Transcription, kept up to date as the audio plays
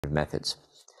methods.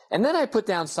 And then I put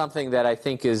down something that I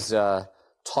think is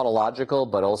tautological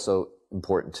but also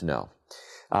important to know.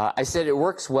 I said it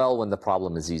works well when the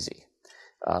problem is easy.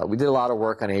 We did a lot of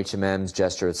work on HMMs,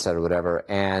 gesture, et cetera, whatever,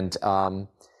 and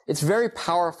it's very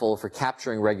powerful for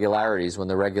capturing regularities when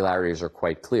the regularities are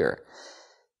quite clear.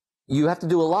 You have to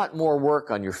do a lot more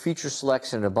work on your feature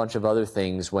selection and a bunch of other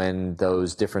things when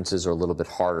those differences are a little bit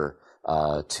harder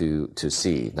to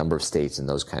see, number of states and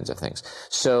those kinds of things.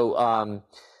 So,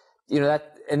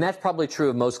 and that's probably true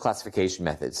of most classification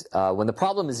methods. When the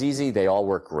problem is easy, they all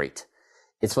work great.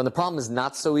 It's when the problem is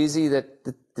not so easy that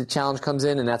the challenge comes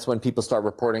in, and that's when people start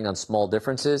reporting on small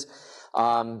differences.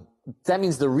 That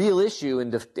means the real issue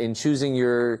in choosing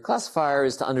your classifier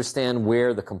is to understand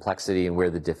where the complexity and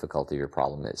where the difficulty of your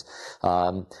problem is.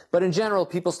 But in general,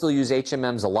 people still use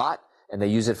HMMs a lot, and they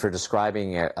use it for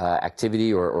describing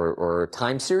activity or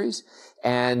time series.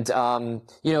 And,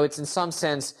 it's in some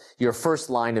sense your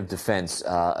first line of defense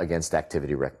against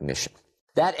activity recognition.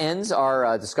 That ends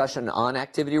our discussion on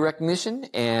activity recognition,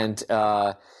 and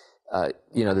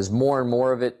there's more and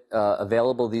more of it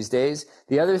available these days.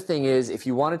 The other thing is, if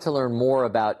you wanted to learn more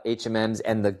about HMMs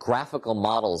and the graphical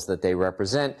models that they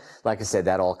represent, like I said,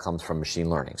 that all comes from machine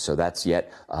learning. So that's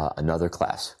yet another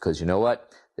class, because you know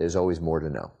what? There's always more to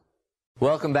know.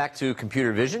 Welcome back to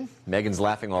Computer Vision. Megan's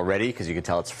laughing already because you can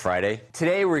tell it's Friday.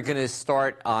 Today we're going to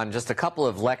start on just a couple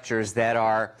of lectures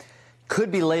that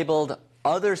could be labeled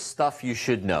other stuff you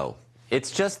should know.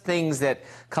 It's just things that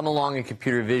come along in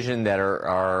computer vision that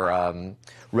are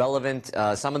relevant.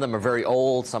 Some of them are very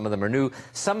old, some of them are new.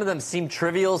 Some of them seem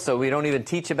trivial, so we don't even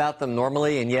teach about them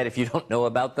normally, and yet if you don't know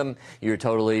about them, you're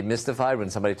totally mystified when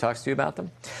somebody talks to you about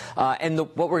them.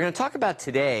 What we're going to talk about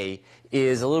today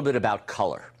is a little bit about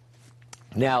color.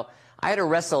 Now, I had to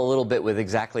wrestle a little bit with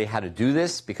exactly how to do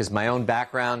this, because my own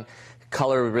background,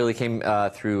 color really came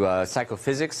through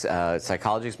psychophysics,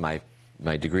 psychology.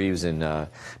 My degree was in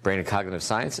brain and cognitive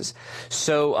sciences.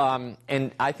 So,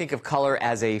 and I think of color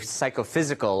as a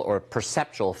psychophysical or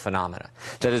perceptual phenomena.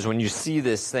 That is, when you see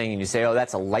this thing and you say, oh,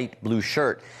 that's a light blue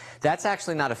shirt, that's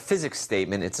actually not a physics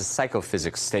statement, it's a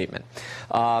psychophysics statement.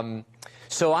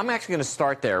 So I'm actually going to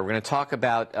start there. We're going to talk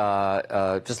about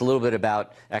just a little bit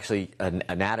about actually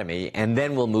anatomy, and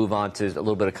then we'll move on to a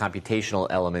little bit of computational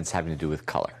elements having to do with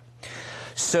color.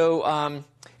 So,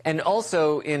 and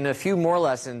also, in a few more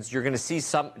lessons, you're going to see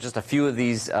just a few of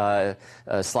these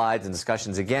slides and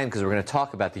discussions again, because we're going to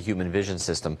talk about the human vision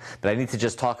system. But I need to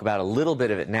just talk about a little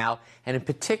bit of it now. And in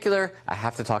particular, I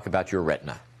have to talk about your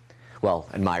retina. Well,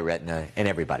 and my retina, and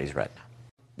everybody's retina.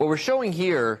 What we're showing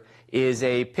here is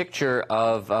a picture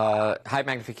of high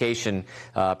magnification,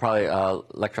 probably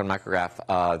electron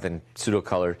micrograph, then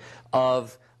pseudo-colored,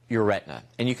 of your retina.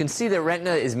 And you can see the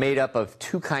retina is made up of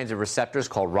two kinds of receptors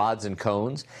called rods and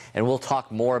cones, and we'll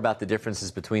talk more about the differences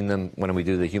between them when we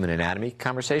do the human anatomy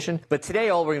conversation. But today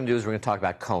all we're going to do is we're going to talk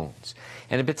about cones.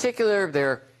 And in particular, there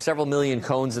are several million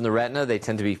cones in the retina. They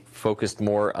tend to be focused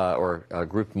more or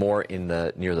grouped more in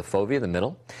near the fovea, the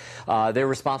middle. They're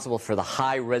responsible for the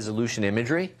high resolution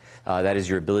imagery. That is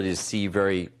your ability to see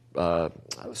very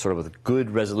sort of with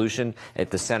good resolution at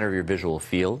the center of your visual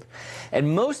field.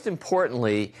 And most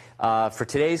importantly, for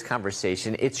today's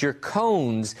conversation, it's your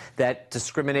cones that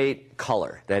discriminate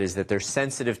color. That is, that they're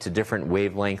sensitive to different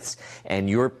wavelengths, and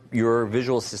your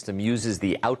visual system uses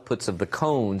the outputs of the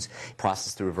cones,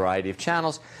 processed through a variety of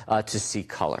channels, to see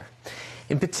color.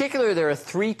 In particular, there are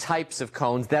three types of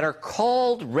cones that are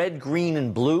called red, green,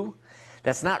 and blue.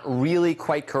 That's not really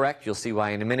quite correct. You'll see why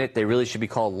in a minute. They really should be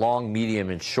called long, medium,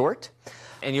 and short.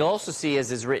 And you'll also see,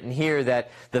 as is written here,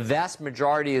 that the vast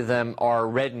majority of them are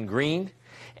red and green,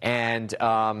 and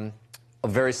a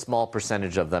very small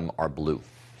percentage of them are blue.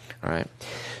 All right.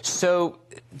 So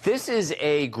this is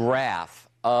a graph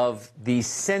of the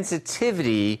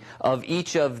sensitivity of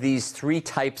each of these three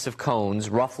types of cones,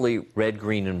 roughly red,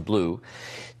 green, and blue,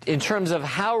 in terms of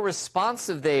how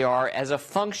responsive they are as a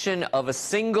function of a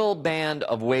single band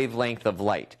of wavelength of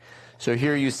light. So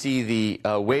here you see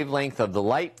the wavelength of the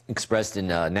light expressed in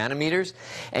nanometers,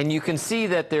 and you can see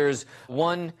that there's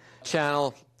one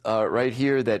channel right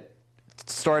here that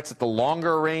starts at the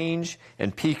longer range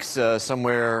and peaks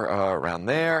somewhere around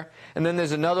there. And then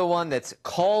there's another one that's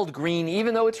called green,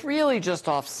 even though it's really just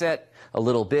offset a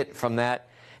little bit from that.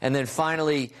 And then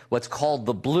finally, what's called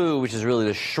the blue, which is really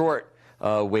the short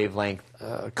wavelength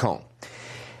cone.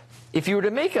 If you were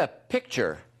to make a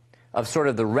picture of sort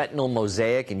of the retinal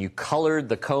mosaic and you colored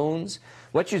the cones,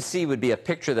 what you'd see would be a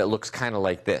picture that looks kind of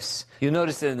like this. You'll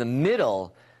notice that in the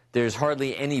middle, there's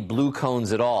hardly any blue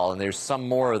cones at all, and there's some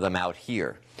more of them out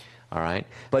here. all right?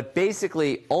 But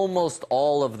basically, almost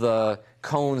all of the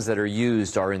cones that are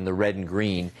used are in the red and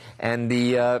green, and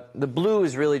the blue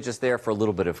is really just there for a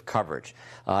little bit of coverage.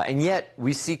 And yet,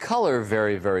 we see color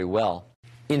very, very well.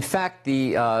 In fact,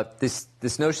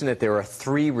 this notion that there are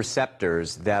 3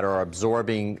 receptors that are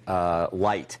absorbing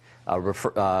light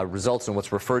results in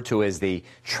what's referred to as the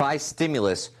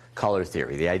tri-stimulus color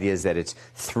theory. The idea is that it's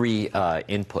 3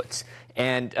 inputs.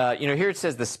 And here it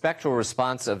says the spectral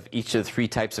response of each of the 3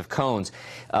 types of cones.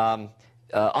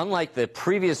 Unlike the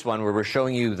previous one where we're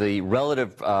showing you the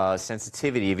relative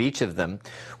sensitivity of each of them,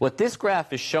 what this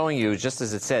graph is showing you, just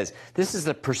as it says, this is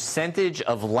the percentage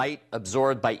of light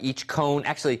absorbed by each cone,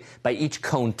 actually by each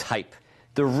cone type.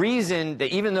 The reason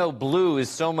that even though blue is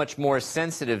so much more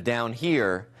sensitive down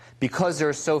here, because there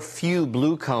are so few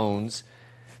blue cones,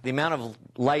 the amount of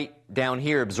light down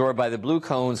here absorbed by the blue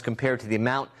cones compared to the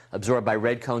amount absorbed by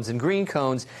red cones and green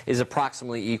cones is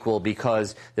approximately equal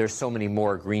because there's so many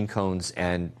more green cones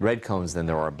and red cones than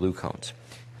there are blue cones.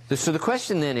 So the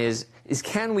question then is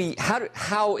can we,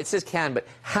 how it says can, but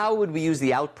how would we use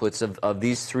the outputs of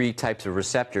these 3 types of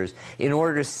receptors in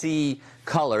order to see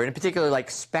color, and in particular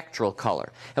like spectral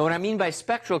color? And what I mean by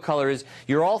spectral color is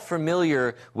you're all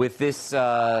familiar with this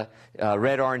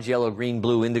red, orange, yellow, green,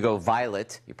 blue, indigo,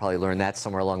 violet. You probably learned that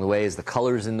somewhere along the way as the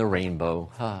colors in the rainbow.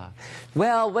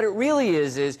 Well, what it really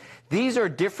is these are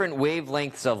different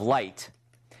wavelengths of light.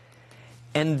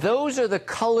 And those are the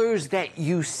colors that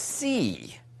you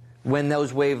see when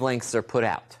those wavelengths are put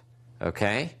out.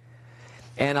 Okay?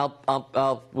 And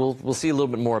we'll see a little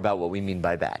bit more about what we mean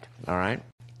by that. All right?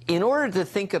 In order to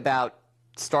think about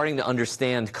starting to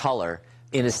understand color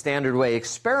in a standard way,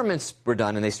 experiments were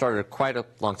done, and they started quite a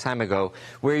long time ago,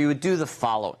 where you would do the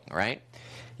following, right?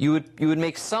 You would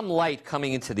make some light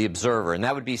coming into the observer, and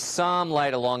that would be some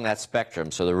light along that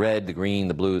spectrum, so the red, the green,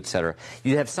 the blue, etc.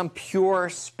 You'd have some pure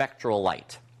spectral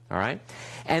light, all right?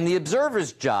 And the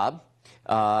observer's job,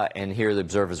 and here the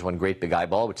observer is one great big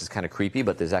eyeball, which is kind of creepy,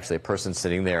 but there's actually a person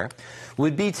sitting there,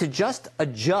 would be to just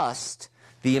adjust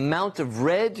the amount of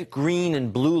red, green,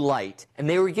 and blue light, and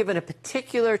they were given a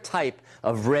particular type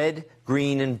of red,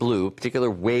 green, and blue, particular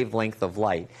wavelength of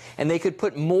light, and they could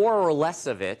put more or less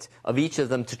of it, of each of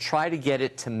them, to try to get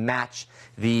it to match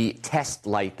the test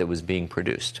light that was being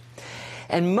produced.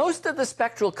 And most of the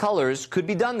spectral colors could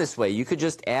be done this way. You could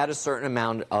just add a certain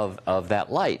amount of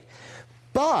that light.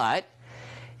 But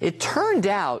it turned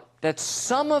out that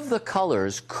some of the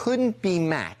colors couldn't be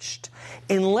matched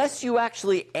unless you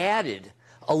actually added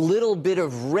a little bit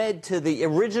of red to the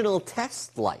original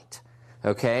test light.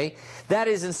 Okay? That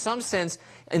is, in some sense,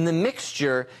 in the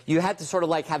mixture, you had to sort of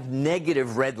like have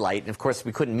negative red light. And of course,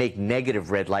 we couldn't make negative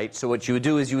red light. So what you would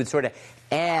do is you would sort of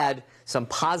add some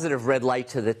positive red light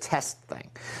to the test thing.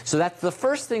 So that's the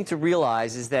first thing to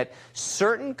realize, is that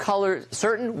certain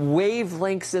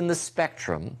wavelengths in the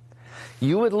spectrum,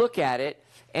 you would look at it,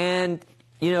 and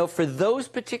for those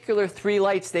particular 3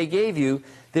 lights they gave you,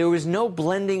 there was no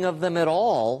blending of them at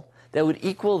all that would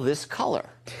equal this color.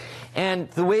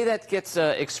 And the way that gets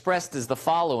expressed is the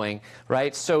following,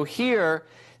 right? So here,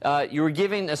 you were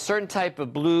given a certain type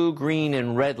of blue, green,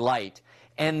 and red light.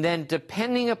 And then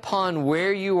depending upon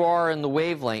where you are in the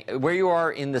wavelength, where you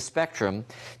are in the spectrum,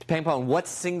 depending upon what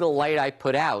single light I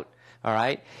put out, all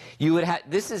right, you would have,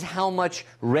 this is how much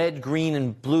red, green,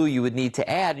 and blue you would need to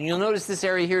add. And you'll notice this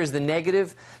area here is the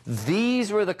negative.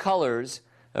 These were the colors,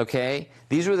 okay?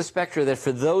 These were the spectra that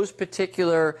for those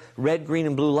particular red, green,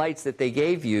 and blue lights that they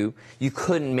gave you, you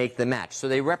couldn't make the match. So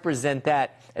they represent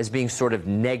that as being sort of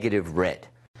negative red.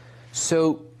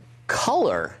 So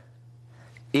color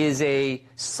is a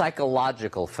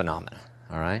psychological phenomenon,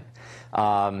 all right?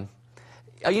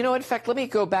 In fact, let me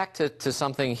go back to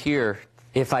something here.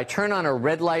 If I turn on a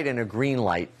red light and a green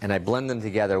light and I blend them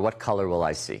together, what color will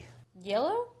I see?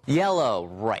 Yellow? Yellow,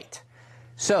 right.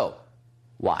 So,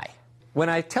 why? When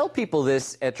I tell people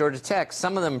this at Georgia Tech,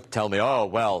 some of them tell me, oh,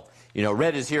 well,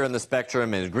 red is here in the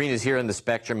spectrum and green is here in the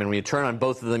spectrum, and when you turn on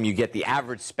both of them, you get the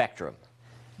average spectrum.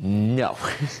 No.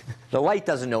 The light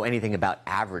doesn't know anything about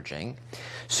averaging.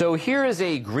 So here is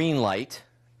a green light,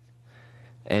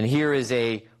 and here is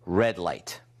a red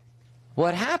light.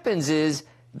 What happens is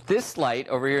this light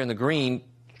over here in the green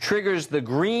triggers the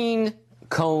green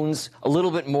cones a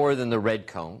little bit more than the red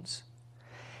cones.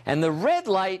 And the red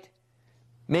light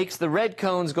makes the red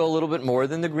cones go a little bit more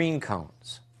than the green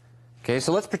cones. Okay,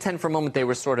 so let's pretend for a moment they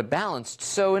were sort of balanced.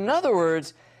 So in other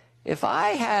words, if I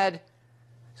had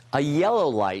a yellow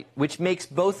light, which makes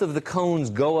both of the cones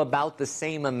go about the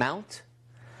same amount,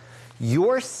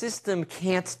 your system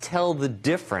can't tell the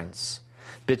difference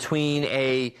between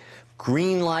a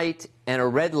green light and a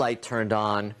red light turned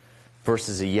on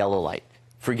versus a yellow light.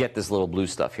 Forget this little blue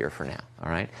stuff here for now,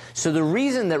 all right? So the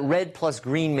reason that red plus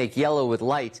green make yellow with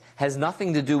lights has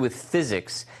nothing to do with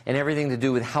physics and everything to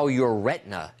do with how your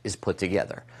retina is put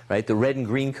together, right? The red and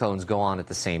green cones go on at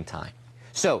the same time.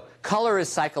 So color is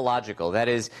psychological. That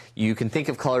is, you can think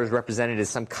of color as represented as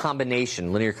some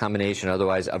combination, linear combination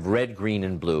otherwise, of red, green,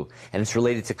 and blue. And it's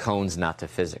related to cones, not to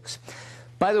physics.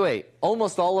 By the way,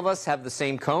 almost all of us have the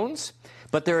same cones,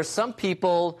 but there are some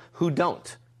people who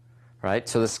don't. Right?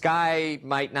 So the sky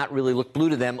might not really look blue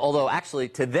to them, although actually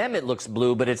to them it looks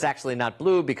blue, but it's actually not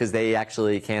blue because they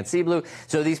actually can't see blue.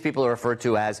 So these people are referred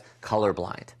to as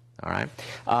colorblind. All right?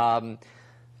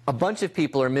 A bunch of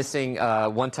people are missing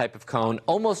one type of cone.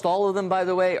 Almost all of them, by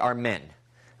the way, are men.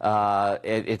 Some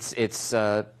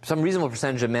reasonable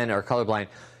percentage of men are colorblind.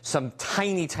 Some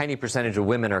tiny, tiny percentage of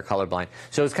women are colorblind.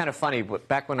 So it's kind of funny.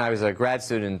 Back when I was a grad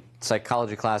student in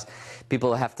psychology class,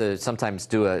 people have to sometimes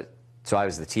do so I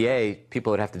was the TA, people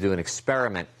would have to do an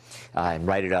experiment and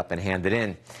write it up and hand it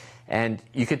in. And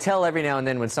you could tell every now and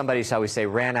then when somebody, shall we say,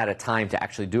 ran out of time to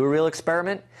actually do a real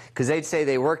experiment, because they'd say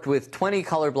they worked with 20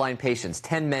 colorblind patients,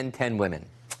 10 men, 10 women.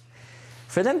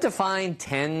 For them to find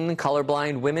 10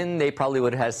 colorblind women, they probably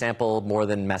would have had a sample more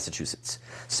than Massachusetts.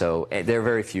 So there are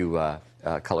very few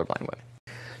colorblind women.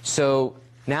 So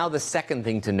now the second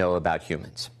thing to know about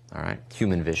humans, all right,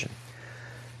 human vision.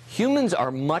 Humans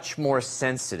are much more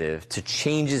sensitive to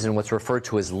changes in what's referred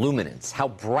to as luminance, how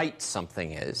bright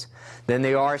something is, than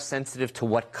they are sensitive to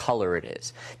what color it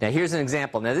is. Now here's an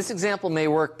example. Now this example may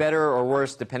work better or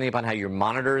worse depending upon how your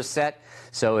monitor is set.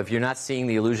 So if you're not seeing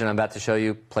the illusion I'm about to show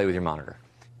you, play with your monitor.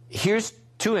 Here's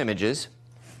two images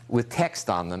with text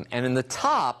on them, and in the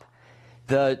top,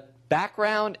 the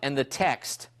background and the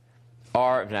text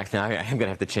are, now I'm going to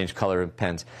have to change color of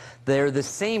pens. They're the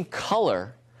same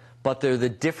color, but they're the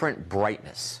different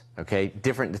brightness, okay?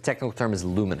 Different, the technical term is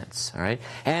luminance, all right?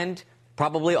 And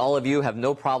probably all of you have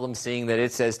no problem seeing that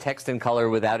it says text and color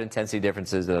without intensity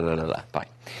differences, blah, blah, blah, blah. Fine.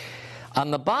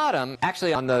 On the bottom,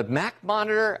 actually on the Mac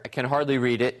monitor, I can hardly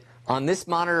read it. On this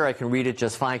monitor, I can read it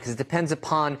just fine, because it depends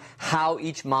upon how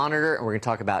each monitor, and we're going to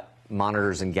talk about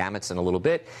monitors and gamuts in a little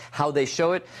bit, how they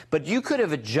show it. But you could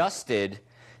have adjusted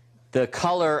the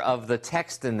color of the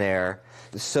text in there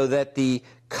so that the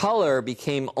color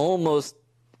became almost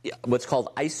what's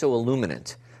called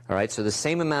isoilluminant. All right, so the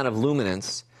same amount of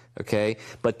luminance, okay,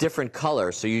 but different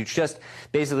color. So you just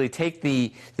basically take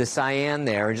the cyan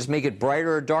there and just make it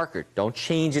brighter or darker. Don't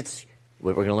change its,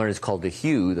 what we're going to learn is called the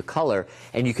hue, the color,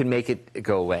 and you can make it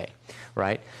go away,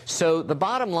 right? So the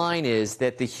bottom line is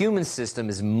that the human system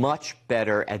is much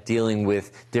better at dealing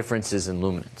with differences in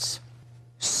luminance.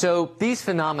 So these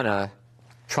phenomena,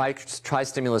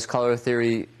 tri-stimulus color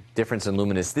theory, difference in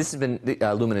luminance,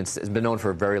 luminance has been known for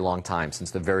a very long time,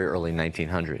 since the very early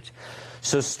 1900s.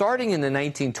 So starting in the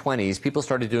 1920s, people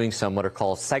started doing some what are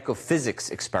called psychophysics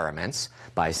experiments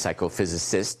by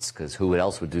psychophysicists, because who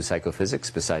else would do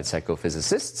psychophysics besides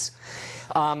psychophysicists,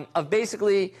 of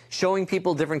basically showing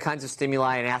people different kinds of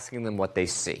stimuli and asking them what they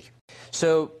see.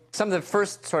 So some of the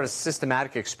first sort of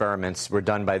systematic experiments were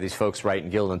done by these folks right in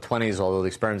Gill in the 20s, although the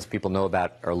experiments people know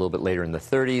about are a little bit later in the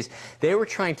 30s. They were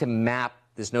trying to map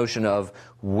this notion of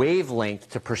wavelength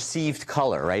to perceived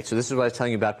color, right? So this is what I was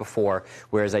telling you about before,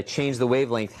 whereas I change the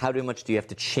wavelength, how much do you have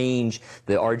to change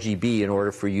the RGB in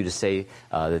order for you to say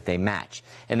that they match?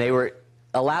 And they were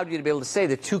allowed you to be able to say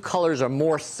that two colors are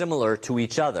more similar to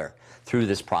each other through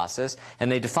this process,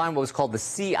 and they defined what was called the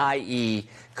CIE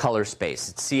color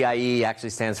space. CIE actually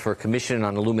stands for Commission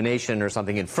on Illumination or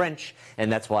something in French,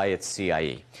 and that's why it's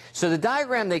CIE. So the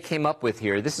diagram they came up with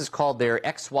here, this is called their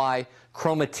XY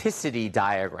chromaticity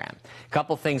diagram. A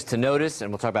couple things to notice,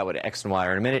 and we'll talk about what X and Y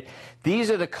are in a minute.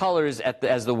 These are the colors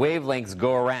as the wavelengths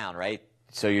go around, right?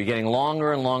 So you're getting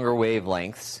longer and longer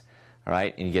wavelengths, all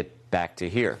right, and you get back to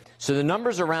here. So the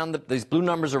numbers around these blue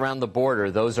numbers around the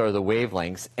border, those are the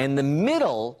wavelengths, and the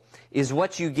middle is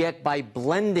what you get by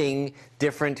blending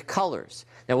different colors.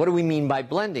 Now, what do we mean by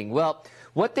blending? Well,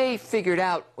 what they figured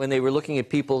out when they were looking at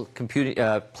people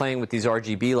playing with these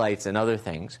RGB lights and other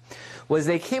things was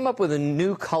they came up with a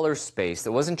new color space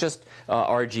that wasn't just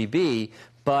RGB,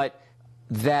 but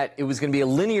that it was going to be a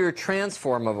linear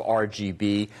transform of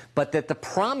RGB, but that the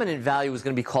prominent value was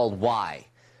going to be called Y.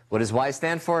 What does Y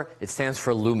stand for? It stands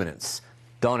for luminance.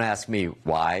 Don't ask me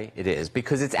why it is,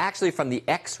 because it's actually from the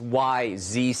X, Y,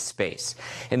 Z space.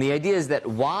 And the idea is that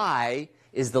Y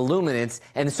is the luminance,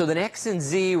 and so then X and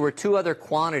Z were two other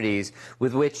quantities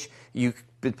with which you,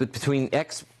 between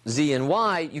X, Z, and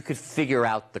Y, you could figure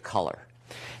out the color.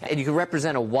 And you can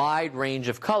represent a wide range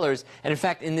of colors. And in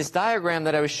fact, in this diagram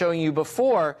that I was showing you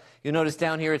before, you'll notice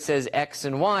down here it says X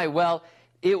and Y. Well,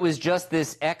 it was just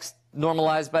this x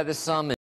normalized by the sum.